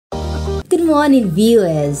Good morning,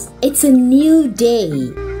 viewers. It's a new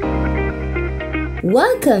day.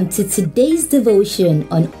 Welcome to today's devotion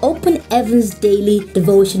on Open Heavens Daily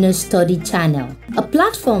Devotional Study Channel, a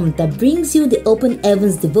platform that brings you the Open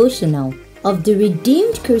Heavens Devotional of the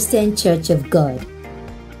Redeemed Christian Church of God.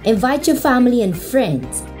 Invite your family and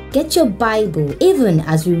friends. Get your Bible even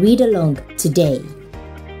as we read along today.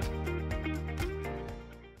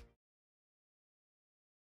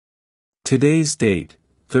 Today's date,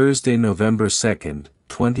 Thursday, November 2nd,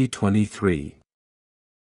 2023.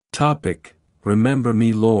 Topic: Remember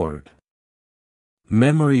me, Lord.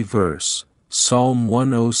 Memory verse, Psalm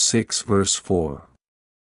 106 verse 4.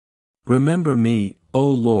 Remember me, O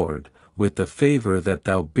Lord, with the favor that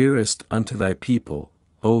thou bearest unto thy people,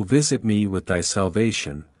 O visit me with thy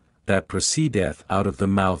salvation, that proceedeth out of the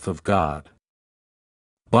mouth of God.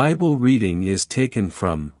 Bible reading is taken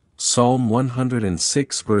from Psalm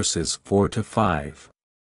 106 verses 4 to 5.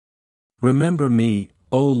 Remember me,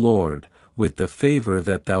 O Lord, with the favor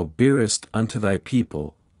that thou bearest unto thy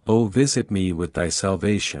people, O visit me with thy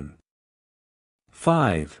salvation.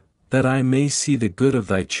 5. That I may see the good of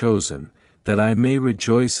thy chosen, that I may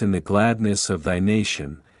rejoice in the gladness of thy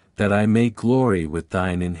nation, that I may glory with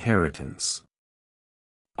thine inheritance.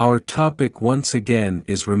 Our topic once again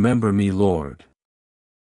is Remember me, Lord.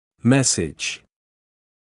 Message.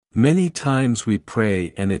 Many times we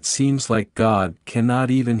pray and it seems like God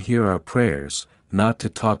cannot even hear our prayers, not to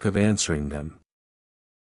talk of answering them.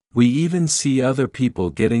 We even see other people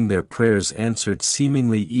getting their prayers answered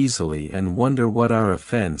seemingly easily and wonder what our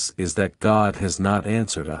offense is that God has not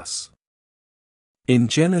answered us. In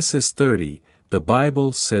Genesis 30, the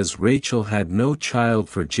Bible says Rachel had no child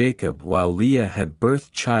for Jacob while Leah had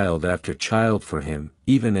birthed child after child for him,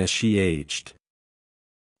 even as she aged.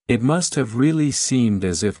 It must have really seemed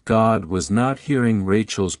as if God was not hearing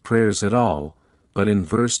Rachel's prayers at all, but in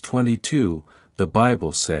verse 22, the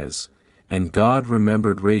Bible says, "And God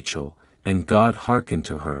remembered Rachel, and God hearkened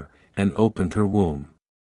to her, and opened her womb."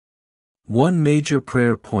 One major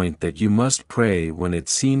prayer point that you must pray when it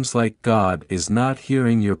seems like God is not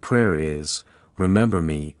hearing your prayer is, "Remember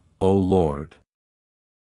me, O Lord."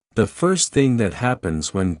 The first thing that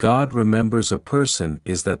happens when God remembers a person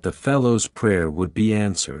is that the fellow's prayer would be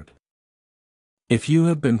answered. If you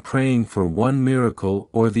have been praying for one miracle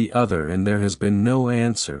or the other and there has been no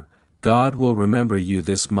answer, God will remember you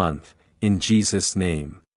this month, in Jesus'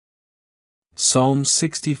 name. Psalm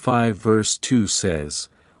 65 verse 2 says,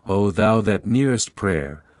 "O thou that nearest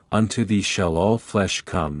prayer, unto thee shall all flesh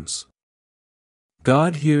comes."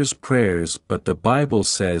 God hears prayers, but the Bible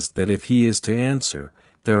says that if he is to answer,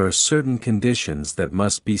 there are certain conditions that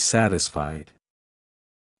must be satisfied.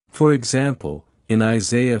 For example, in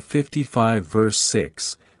Isaiah 55 verse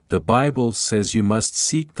 6, the Bible says you must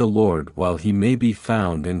seek the Lord while he may be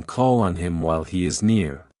found and call on him while he is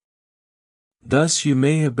near. Thus you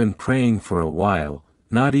may have been praying for a while,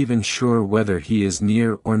 not even sure whether he is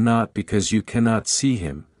near or not because you cannot see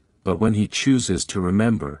him, but when he chooses to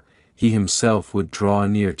remember, he himself would draw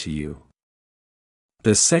near to you.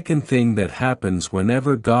 The second thing that happens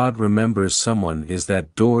whenever God remembers someone is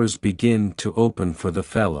that doors begin to open for the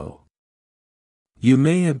fellow. You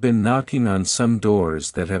may have been knocking on some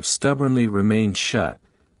doors that have stubbornly remained shut,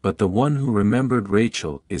 but the one who remembered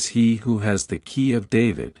Rachel is he who has the key of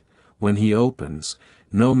David. When he opens,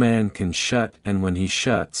 no man can shut, and when he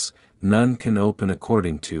shuts, none can open,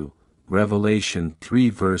 according to Revelation 3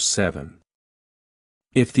 verse 7.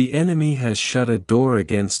 If the enemy has shut a door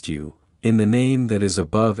against you, in the name that is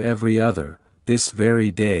above every other, this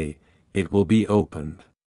very day, it will be opened.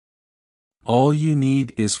 All you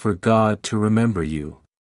need is for God to remember you.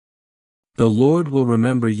 The Lord will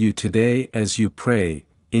remember you today as you pray,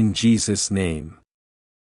 in Jesus' name.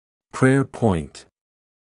 Prayer point.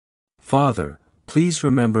 Father, please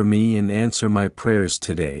remember me and answer my prayers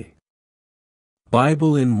today.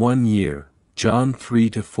 Bible in 1 year, John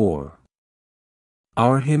 3 to 4.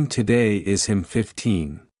 Our hymn today is hymn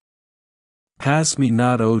 15. Pass me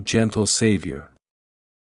not, O gentle Savior.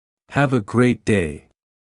 Have a great day.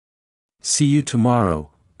 See you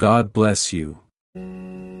tomorrow. God bless you.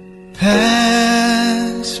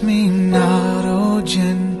 Pass me not, O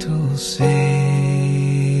gentle Savior.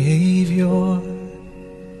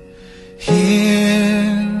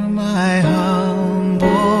 Hear my humble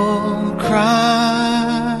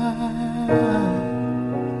cry.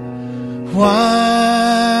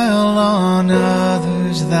 While on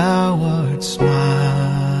others thou art smiling,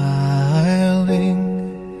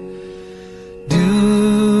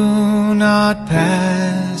 do not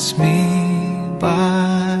pass me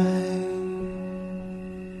by.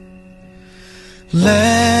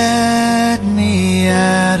 Let me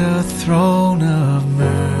at a throne of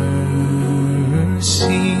mercy,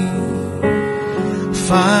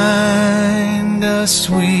 find a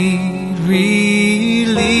sweet relief,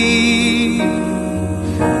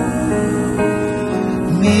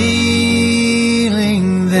 kneeling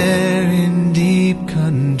there in deep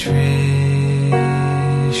contrition.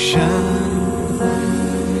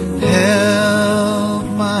 Help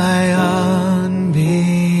my unbelief.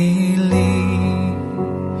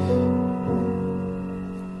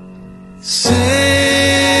 Say